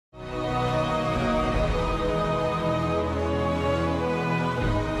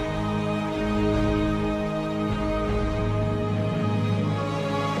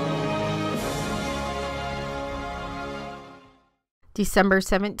December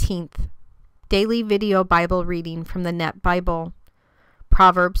 17th, Daily Video Bible Reading from the Net Bible.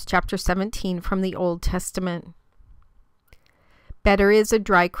 Proverbs chapter 17 from the Old Testament. Better is a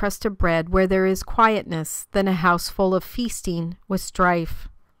dry crust of bread where there is quietness than a house full of feasting with strife.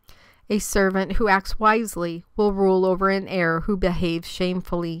 A servant who acts wisely will rule over an heir who behaves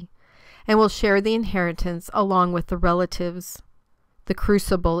shamefully, and will share the inheritance along with the relatives. The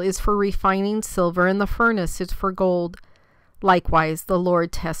crucible is for refining silver, and the furnace is for gold. Likewise, the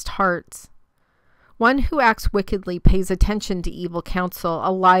Lord tests hearts. One who acts wickedly pays attention to evil counsel. A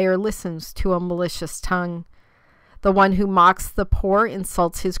liar listens to a malicious tongue. The one who mocks the poor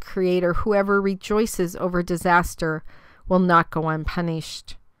insults his Creator. Whoever rejoices over disaster will not go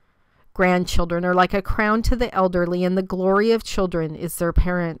unpunished. Grandchildren are like a crown to the elderly, and the glory of children is their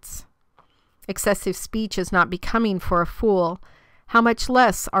parents. Excessive speech is not becoming for a fool. How much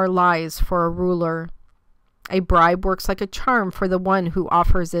less are lies for a ruler? A bribe works like a charm for the one who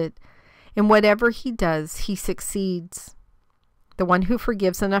offers it. In whatever he does, he succeeds. The one who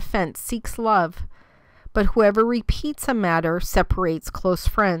forgives an offense seeks love, but whoever repeats a matter separates close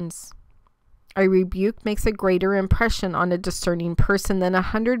friends. A rebuke makes a greater impression on a discerning person than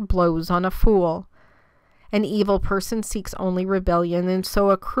 100 blows on a fool. An evil person seeks only rebellion, and so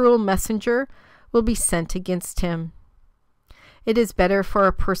a cruel messenger will be sent against him. It is better for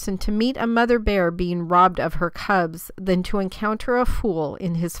a person to meet a mother bear being robbed of her cubs than to encounter a fool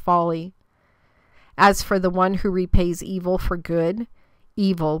in his folly. As for the one who repays evil for good,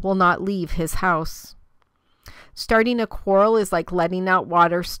 evil will not leave his house. Starting a quarrel is like letting out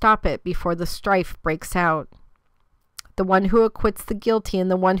water. Stop it before the strife breaks out. The one who acquits the guilty and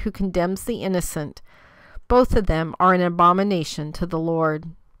the one who condemns the innocent, both of them are an abomination to the Lord.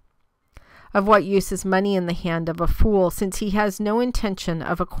 Of what use is money in the hand of a fool, since he has no intention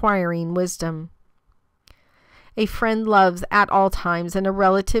of acquiring wisdom? A friend loves at all times, and a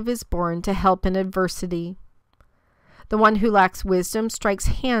relative is born to help in adversity. The one who lacks wisdom strikes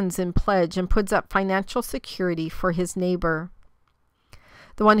hands in pledge and puts up financial security for his neighbor.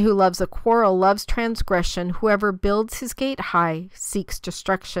 The one who loves a quarrel loves transgression. Whoever builds his gate high seeks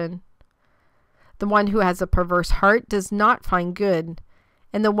destruction. The one who has a perverse heart does not find good,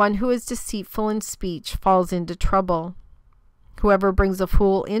 and the one who is deceitful in speech falls into trouble. Whoever brings a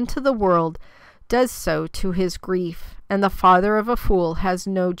fool into the world does so to his grief, and the father of a fool has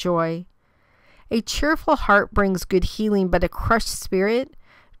no joy. A cheerful heart brings good healing, but a crushed spirit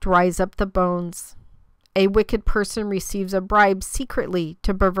dries up the bones. A wicked person receives a bribe secretly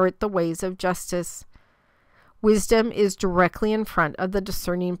to pervert the ways of justice. Wisdom is directly in front of the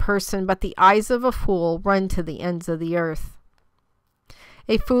discerning person, but the eyes of a fool run to the ends of the earth.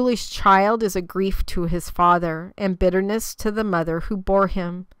 A foolish child is a grief to his father, and bitterness to the mother who bore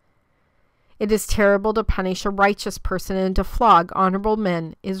him. It is terrible to punish a righteous person, and to flog honorable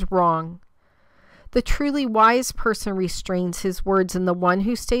men is wrong. The truly wise person restrains his words, and the one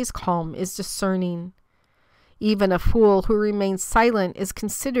who stays calm is discerning. Even a fool who remains silent is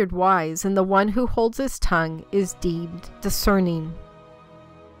considered wise, and the one who holds his tongue is deemed discerning.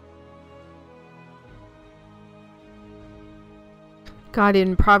 God,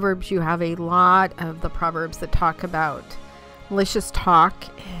 in Proverbs, you have a lot of the Proverbs that talk about malicious talk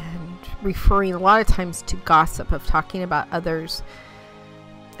and referring a lot of times to gossip, of talking about others.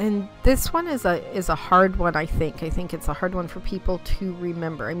 And this one is a hard one, I think. I think it's a hard one for people to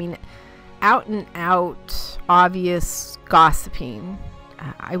remember. I mean, out and out, obvious gossiping.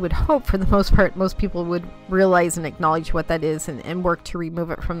 I would hope for the most part, most people would realize and acknowledge what that is and work to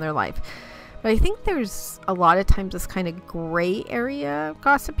remove it from their life. But I think there's a lot of times this kind of gray area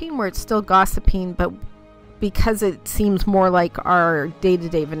gossiping where it's still gossiping, but because it seems more like our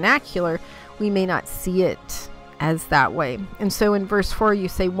day-to-day vernacular, we may not see it as that way. And so in verse 4, you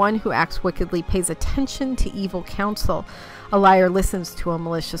say, one who acts wickedly pays attention to evil counsel. A liar listens to a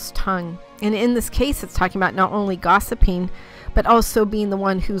malicious tongue. And in this case, it's talking about not only gossiping, but also being the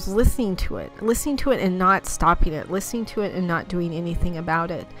one who's listening to it and not stopping it, listening to it and not doing anything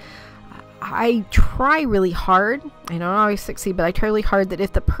about it. I try really hard, I don't always succeed, but I try really hard that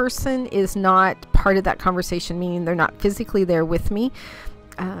if the person is not part of that conversation, meaning they're not physically there with me,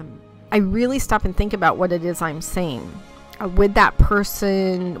 I really stop and think about what it is I'm saying. Would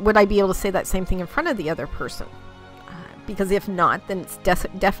I be able to say that same thing in front of the other person? Because if not, then it's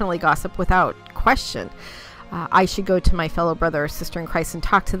definitely gossip without question. I should go to my fellow brother or sister in Christ and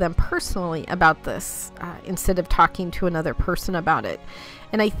talk to them personally about this instead of talking to another person about it.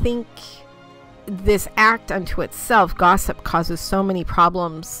 And I think this act unto itself, gossip, causes so many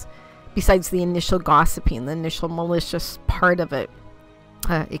problems besides the initial gossiping, the initial malicious part of it.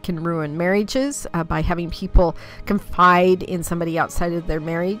 It can ruin marriages by having people confide in somebody outside of their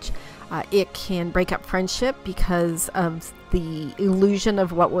marriage. It can break up friendship because of the illusion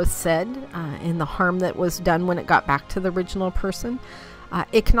of what was said and the harm that was done when it got back to the original person.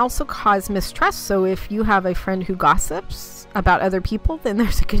 It can also cause mistrust. So if you have a friend who gossips about other people, then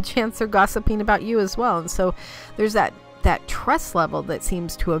there's a good chance they're gossiping about you as well. And so there's that trust level that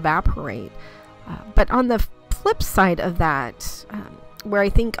seems to evaporate. But on the flip side of that, where I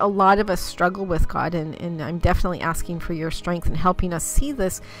think a lot of us struggle with God, and I'm definitely asking for your strength in helping us see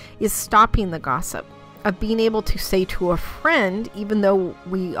this, is stopping the gossip. Of being able to say to a friend, even though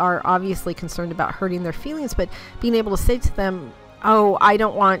we are obviously concerned about hurting their feelings, but being able to say to them, oh, I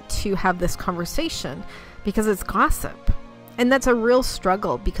don't want to have this conversation because it's gossip. And that's a real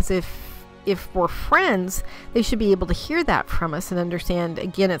struggle, because if we're friends, they should be able to hear that from us and understand,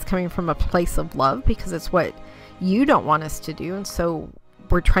 again, it's coming from a place of love because it's what you don't want us to do. And so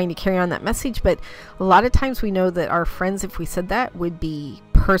we're trying to carry on that message. But a lot of times we know that our friends, if we said that, would be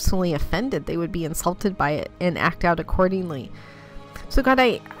personally offended. They would be insulted by it and act out accordingly. So God,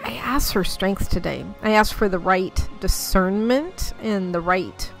 I ask for strength today. I ask for the right discernment and the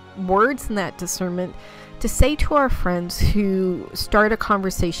right words in that discernment to say to our friends who start a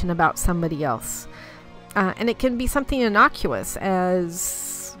conversation about somebody else. And it can be something innocuous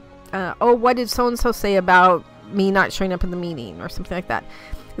as, oh, what did so-and-so say about me not showing up in the meeting, or something like that.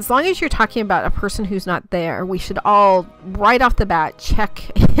 As long as you're talking about a person who's not there, we should all right off the bat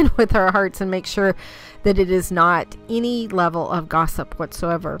check in with our hearts and make sure that it is not any level of gossip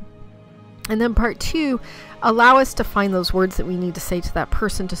whatsoever. And then part two, allow us to find those words that we need to say to that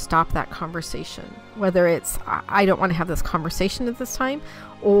person to stop that conversation. Whether it's, I don't want to have this conversation at this time,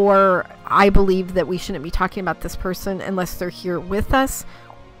 or I believe that we shouldn't be talking about this person unless they're here with us.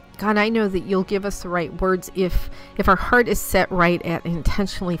 God, I know that you'll give us the right words if our heart is set right at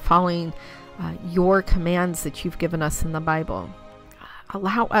intentionally following your commands that you've given us in the Bible.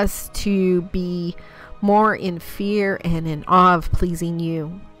 Allow us to be more in fear and in awe of pleasing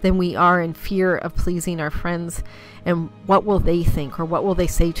you than we are in fear of pleasing our friends. And what will they think, or what will they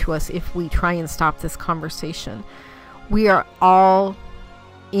say to us if we try and stop this conversation? We are all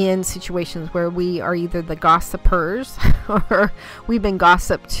in situations where we are either the gossipers or we've been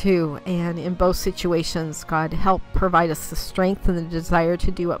gossiped to. And in both situations, God, help provide us the strength and the desire to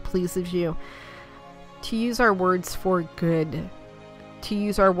do what pleases you, to use our words for good, to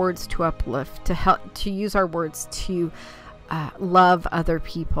use our words to uplift, to help, to use our words to love other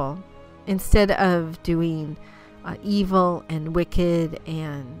people instead of doing evil and wicked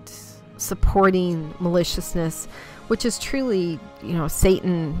and supporting maliciousness, which is truly,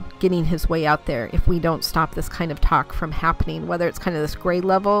 Satan getting his way out there if we don't stop this kind of talk from happening, whether it's kind of this gray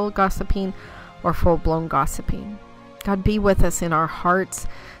level gossiping or full-blown gossiping. God, be with us in our hearts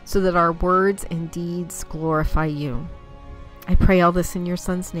so that our words and deeds glorify you. I pray all this in your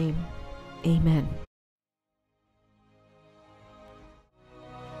Son's name. Amen.